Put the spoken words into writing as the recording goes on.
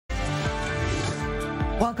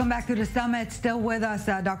Welcome back to the summit. Still with us,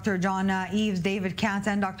 Dr. John Eaves, David Katz,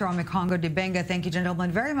 and Dr. Omékongo Dibinga. Thank you,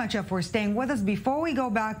 gentlemen, very much for staying with us. Before we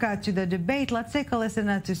go back to the debate, let's take a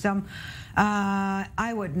listen to some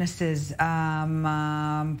eyewitnesses from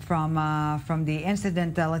the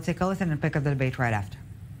incident. Let's take a listen and pick up the debate right after.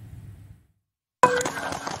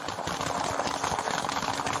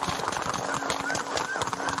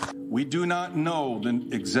 We do not know the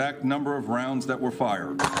exact number of rounds that were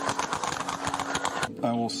fired.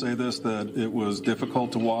 I will say this, that it was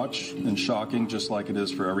difficult to watch and shocking, just like it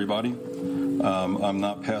is for everybody. I'm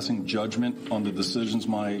not passing judgment on the decisions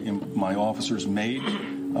my officers made.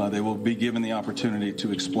 They will be given the opportunity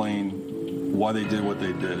to explain why they did what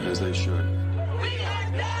they did, as they should. We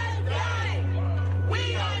are done dying!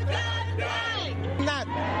 We are done dying! I'm not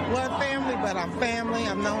blood family, but I'm family.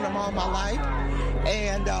 I've known them all my life.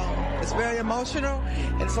 And it's very emotional.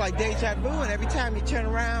 It's like deja vu, and every time you turn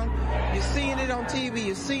around, you're seeing it on TV,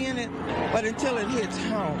 you're seeing it, but until it hits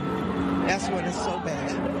home, that's when it's so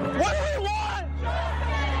bad. What do we want?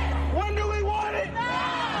 When do we want it?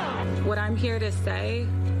 Now! What I'm here to say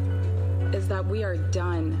is that we are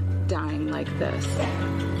done dying like this,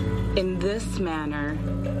 in this manner,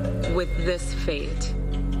 with this fate.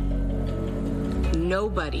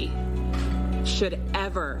 Nobody should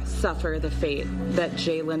ever suffer the fate that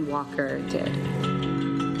Jayland Walker did.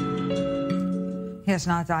 Yes,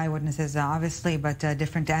 not eyewitnesses, obviously, but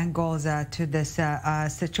different angles to this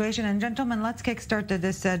situation. And gentlemen, let's kickstart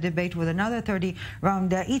this debate with another 30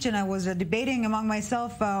 round each. And I was debating among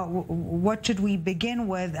myself, what should we begin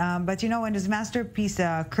with? But, you know, in his masterpiece,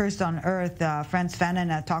 Cursed on Earth, Frantz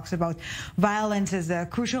Fanon talks about violence as a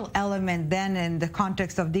crucial element then in the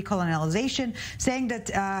context of decolonialization, saying that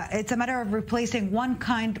it's a matter of replacing one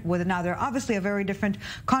kind with another. Obviously, a very different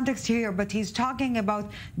context here, but he's talking about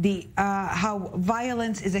the how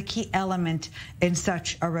violence is a key element in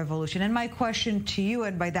such a revolution. And my question to you,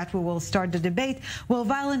 and by that we will start the debate, will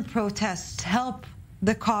violent protests help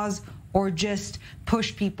the cause or just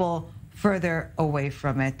push people further away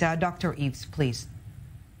from it? Dr. Eaves, please.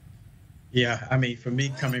 Yeah, I mean, for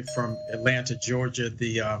me, coming from Atlanta, Georgia,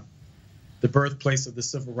 the birthplace of the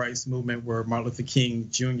civil rights movement where Martin Luther King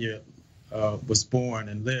Jr. Was born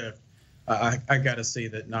and lived, I got to say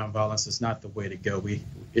that nonviolence is not the way to go.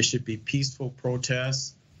 It should be peaceful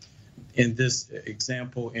protests. In this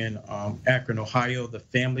example in Akron, Ohio, the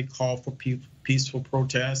family called for peaceful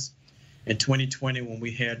protests. In 2020, when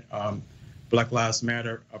we had Black Lives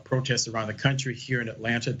Matter protests around the country, here in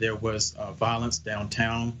Atlanta, there was violence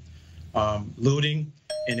downtown, looting,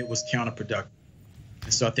 and it was counterproductive.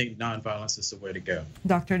 So I think nonviolence is the way to go.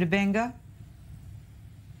 Dr. Dibinga?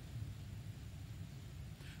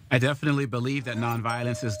 I definitely believe that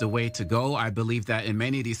nonviolence is the way to go. I believe that in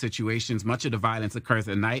many of these situations, much of the violence occurs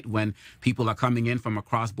at night when people are coming in from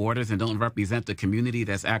across borders and don't represent the community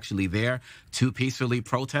that's actually there to peacefully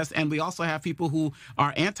protest. And we also have people who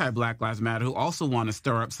are anti-Black Lives Matter who also want to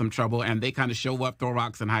stir up some trouble, and they kind of show up, throw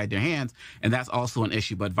rocks, and hide their hands. And that's also an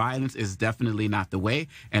issue. But violence is definitely not the way.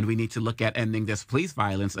 And we need to look at ending this police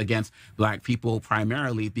violence against Black people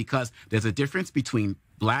primarily, because there's a difference between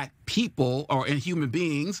Black people or human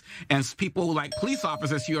beings and people like police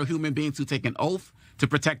officers who are human beings who take an oath to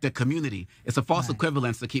protect the community. It's a false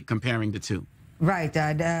equivalence to keep comparing the two. Right.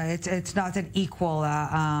 It's not an equal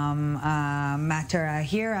matter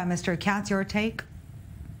here. Mr. Katz, your take?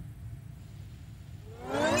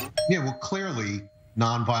 Yeah, well, clearly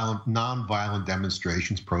nonviolent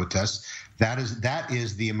demonstrations, protests, that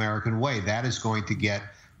is the American way. That is going to get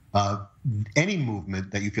any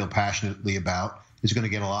movement that you feel passionately about is going to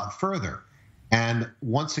get a lot further. And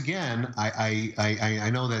once again,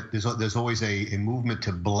 I know that there's always a movement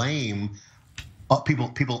to blame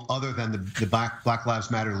people other than the Black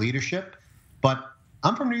Lives Matter leadership. But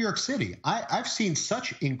I'm from New York City. I've seen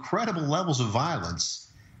such incredible levels of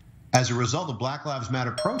violence as a result of Black Lives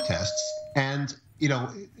Matter protests, and you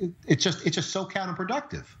know, it's just so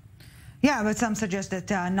counterproductive. Yeah, but some suggest that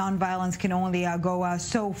nonviolence can only go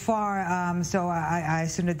so far. So I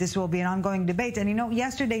assume that this will be an ongoing debate. And, you know,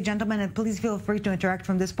 yesterday, gentlemen, and please feel free to interact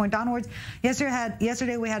from this point onwards.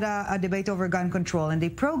 Yesterday we had a debate over gun control, and the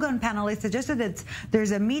pro-gun panelists suggested that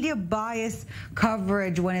there's a media bias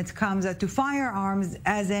coverage when it comes to firearms,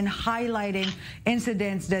 as in highlighting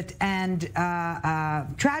incidents that end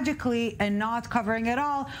tragically and not covering at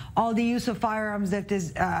all the use of firearms that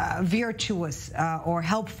is virtuous or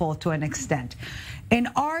helpful to an extent. In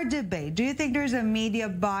our debate, do you think there's a media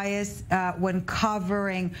bias when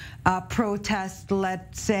covering protests,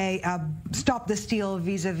 let's say, Stop the Steal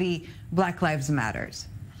vis-a-vis Black Lives Matters?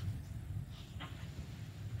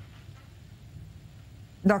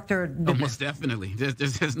 Dr. Most definitely.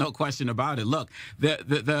 There's no question about it. Look, at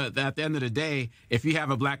the end of the day, if you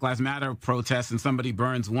have a Black Lives Matter protest and somebody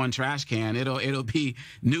burns one trash can, it'll be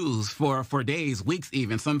news for days, weeks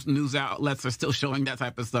even. Some news outlets are still showing that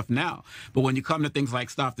type of stuff now. But when you come to things like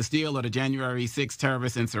Stop the Steal or the January 6th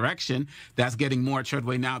terrorist insurrection, that's getting more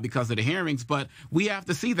treadway now because of the hearings. But we have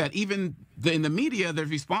to see that even in the media, the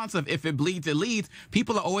response of if it bleeds, it leads,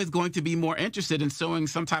 people are always going to be more interested in showing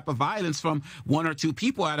some type of violence from one or two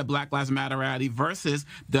people at a Black Lives Matter rally versus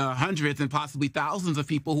the hundreds and possibly thousands of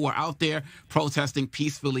people who are out there protesting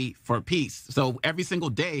peacefully for peace. So every single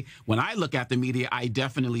day when I look at the media, I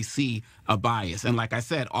definitely see a bias. And like I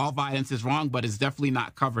said, all violence is wrong, but it's definitely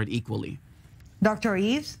not covered equally. Dr.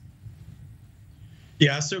 Eaves?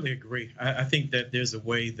 Yeah, I certainly agree. I think that there's a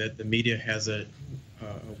way that the media has a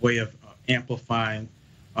way of amplifying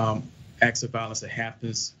acts of violence that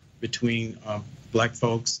happens between Black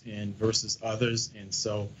folks and versus others. And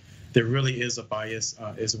so there really is a bias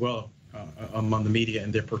as well among the media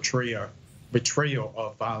and their betrayal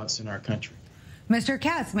of violence in our country. Mr.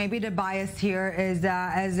 Katz, maybe the bias here is,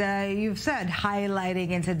 as you've said,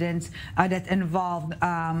 highlighting incidents that involved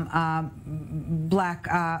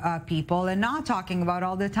Black people and not talking about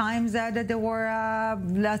all the times that there were,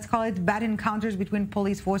 let's call it, bad encounters between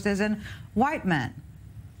police forces and white men.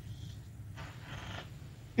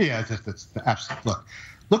 Yeah, that's absolutely.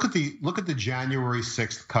 Look at the January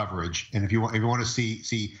 6th coverage, and if you want to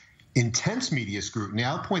see intense media scrutiny,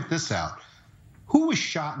 I'll point this out. Who was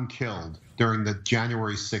shot and killed during the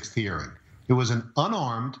January 6th hearing? It was an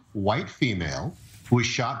unarmed white female who was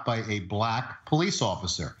shot by a Black police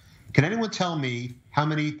officer. Can anyone tell me how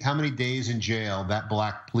many days in jail that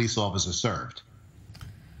Black police officer served?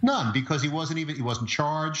 None, because he wasn't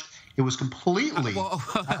charged. It was completely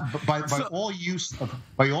by all use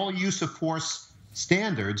of force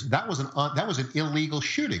standards. That was an illegal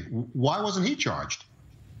shooting. Why wasn't he charged?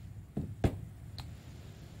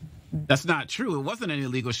 That's not true. It wasn't an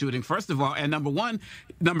illegal shooting, first of all. And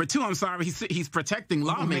number two, I'm sorry, he's protecting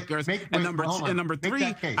lawmakers. And number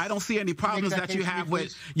three, I don't see any problems that you have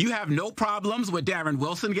with. You have no problems with Darren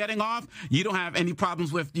Wilson getting off. You don't have any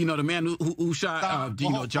problems with the man who shot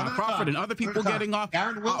John Crawford and other people getting off.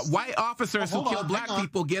 White officers who kill Black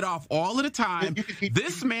people get off all of the time.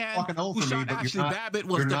 This man who shot Ashley Babbitt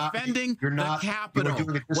was defending the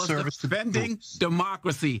Capitol, was defending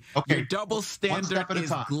democracy. Your double standard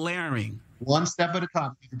is glaring. One step at a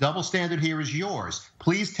time. The double standard here is yours.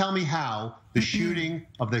 Please tell me how the shooting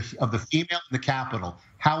of the female in the Capitol,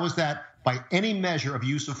 how is that by any measure of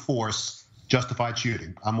use of force justified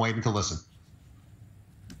shooting? I'm waiting to listen.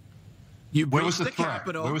 You breach the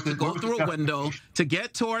Capitol to go through a window to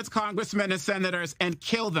get towards congressmen and senators and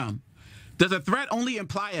kill them. Does a threat only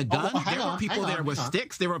imply a gun? There were people there with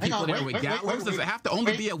sticks. There were people there with gallows. Does it have to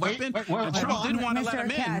only be a weapon? And Trump didn't want to let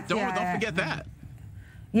him in. Don't forget that.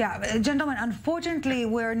 Yeah, gentlemen, unfortunately,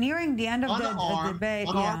 we're nearing the end of the debate.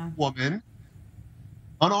 Unarmed woman.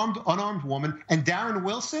 And Darren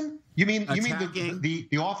Wilson? You mean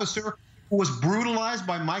the officer who was brutalized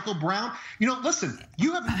by Michael Brown? Listen,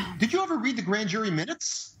 did you ever read the grand jury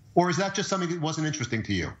minutes? Or is that just something that wasn't interesting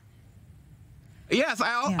to you? Yes,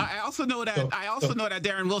 I also know that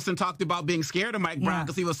Darren Wilson talked about being scared of Mike Brown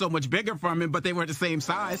because he was so much bigger from him, but they were the same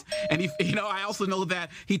size. And I also know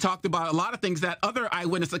that he talked about a lot of things that other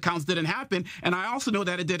eyewitness accounts didn't happen. And I also know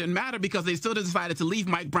that it didn't matter because they still decided to leave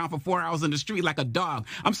Mike Brown for 4 hours in the street like a dog.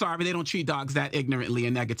 I'm sorry, but they don't treat dogs that ignorantly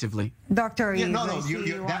and negatively. Dr. Eaves,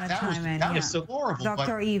 that was so horrible.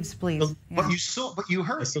 Dr. Eaves, please. But you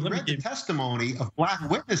read the testimony of Black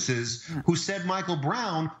witnesses who said Michael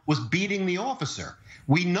Brown was beating the officer.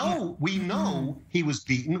 We know he was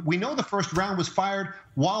beaten. We know the first round was fired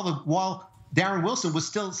while Darren Wilson was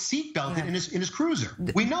still seatbelted in his cruiser.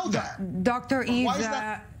 We know that. Dr. Eaves. Why is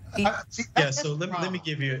that? So let me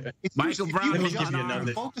give you Michael Brown. Let me give you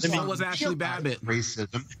another. So was Ashley Babbitt.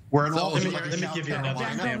 Racism. Let me give you another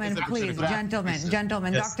example.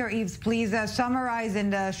 Gentlemen. Yes. Dr. Eaves, please summarize in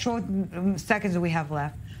the short seconds we have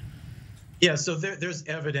left. Yeah. So there's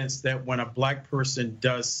evidence that when a Black person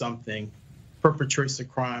does something, perpetrates a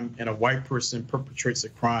crime, and a white person perpetrates a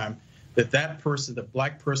crime, that person, the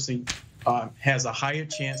Black person, has a higher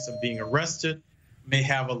chance of being arrested, may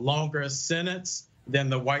have a longer sentence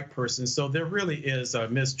than the white person. So there really is a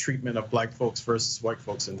mistreatment of Black folks versus white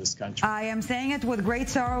folks in this country. I am saying it with great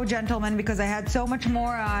sorrow, gentlemen, because I had so much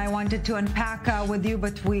more I wanted to unpack with you,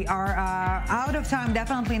 but we are out of time,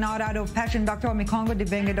 definitely not out of passion. Dr. Omékongo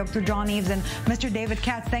Dibinga, Dr. John Eaves, and Mr. David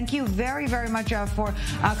Katz, thank you very, very much for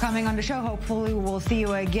coming on the show. Hopefully we'll see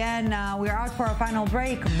you again. We're out for our final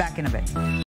break. Back in a bit.